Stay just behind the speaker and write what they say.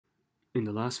In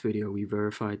the last video, we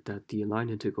verified that the line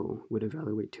integral would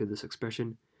evaluate to this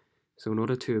expression. So in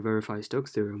order to verify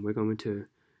Stokes' theorem, we're going to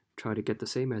try to get the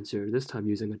same answer, this time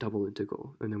using a double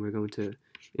integral. And then we're going to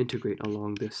integrate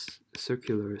along this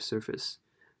circular surface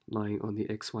lying on the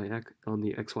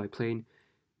xy plane,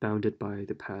 bounded by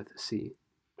the path C.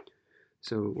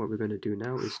 So what we're going to do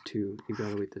now is to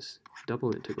evaluate this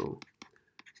double integral.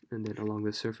 And then along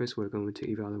the surface, we're going to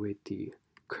evaluate the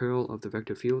curl of the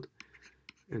vector field.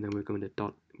 And then we're going to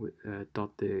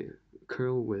dot the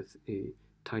curl with a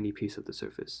tiny piece of the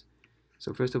surface.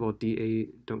 So first of all, dA,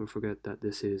 don't forget that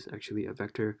this is actually a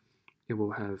vector. It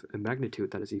will have a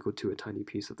magnitude that is equal to a tiny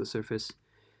piece of the surface,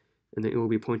 and then it will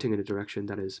be pointing in a direction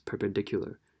that is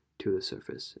perpendicular to the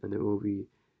surface, and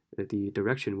the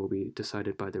direction will be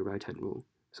decided by the right-hand rule.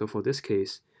 So for this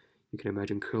case, you can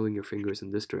imagine curling your fingers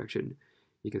in this direction.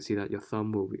 You can see that your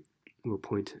thumb will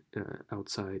point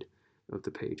outside of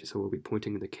the page, so we'll be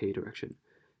pointing in the k direction.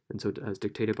 And so as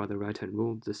dictated by the right-hand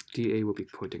rule, this dA will be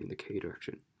pointing in the k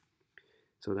direction.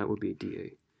 So that would be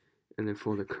dA. And then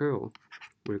for the curl,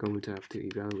 we're going to have to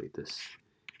evaluate this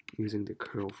using the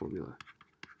curl formula.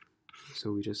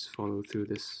 So we just follow through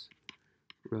this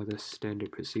rather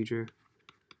standard procedure.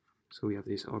 So we have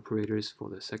these operators for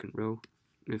the second row,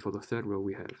 and for the third row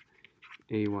we have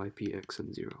a, y, b, x,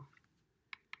 and 0.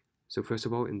 So first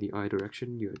of all, in the I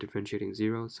direction, you're differentiating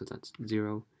 0, so that's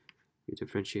 0. You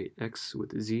differentiate x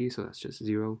with z, so that's just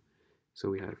 0. So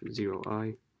we have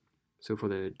 0i. So for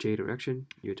the j direction,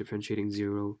 you're differentiating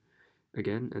 0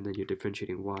 again, and then you're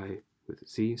differentiating y with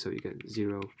z, so you get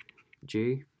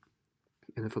 0j.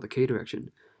 And then for the k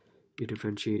direction, you're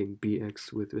differentiating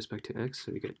bx with respect to x,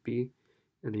 so you get b.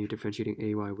 And then you're differentiating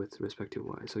ay with respect to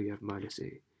y, so you have minus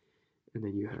a. And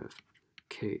then you have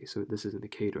k, so this is in the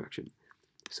k direction.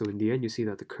 So in the end, you see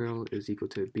that the curl is equal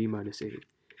to b minus a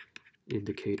in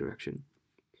the k direction.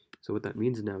 So what that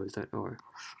means now is that our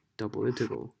double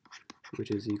integral,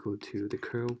 which is equal to the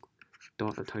curl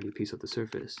dot a tiny piece of the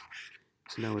surface.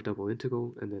 So now a double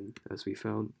integral, and then as we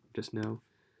found just now,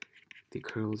 the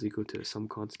curl is equal to some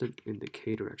constant in the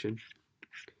k direction.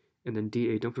 And then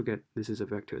dA, don't forget this is a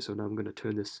vector, so now I'm going to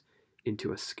turn this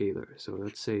into a scalar. So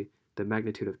let's say the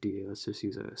magnitude of dA, let's just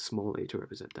use a small a to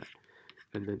represent that.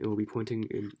 And then it will be pointing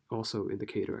also in the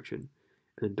k direction.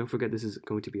 And then don't forget this is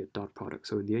going to be a dot product.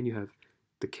 So in the end you have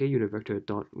the k unit vector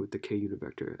dot with the k unit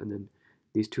vector, and then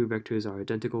these two vectors are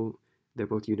identical, they're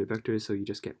both unit vectors, so you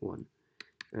just get 1.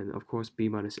 And of course b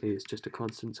minus a is just a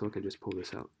constant, so I can just pull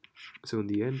this out. So in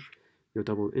the end, your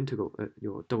double integral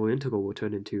will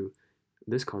turn into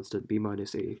this constant b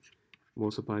minus a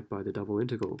multiplied by the double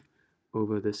integral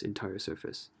over this entire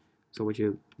surface. So what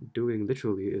you're doing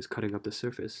literally is cutting up the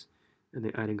surface and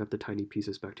then adding up the tiny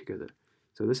pieces back together.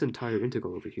 So this entire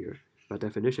integral over here, by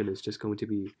definition, is just going to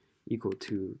be equal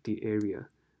to the area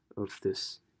of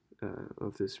this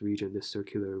region, this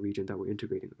circular region that we're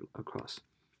integrating across.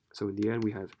 So in the end,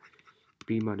 we have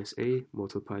b minus a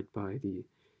multiplied by the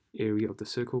area of the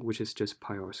circle, which is just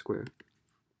pi r squared.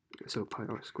 So pi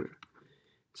r squared.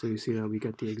 So you see that we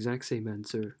get the exact same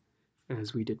answer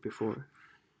as we did before.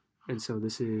 And so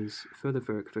this is further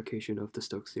verification of the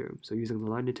Stokes theorem. So using the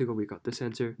line integral, we got this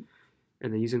answer,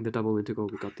 and then using the double integral,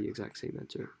 we got the exact same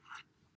answer.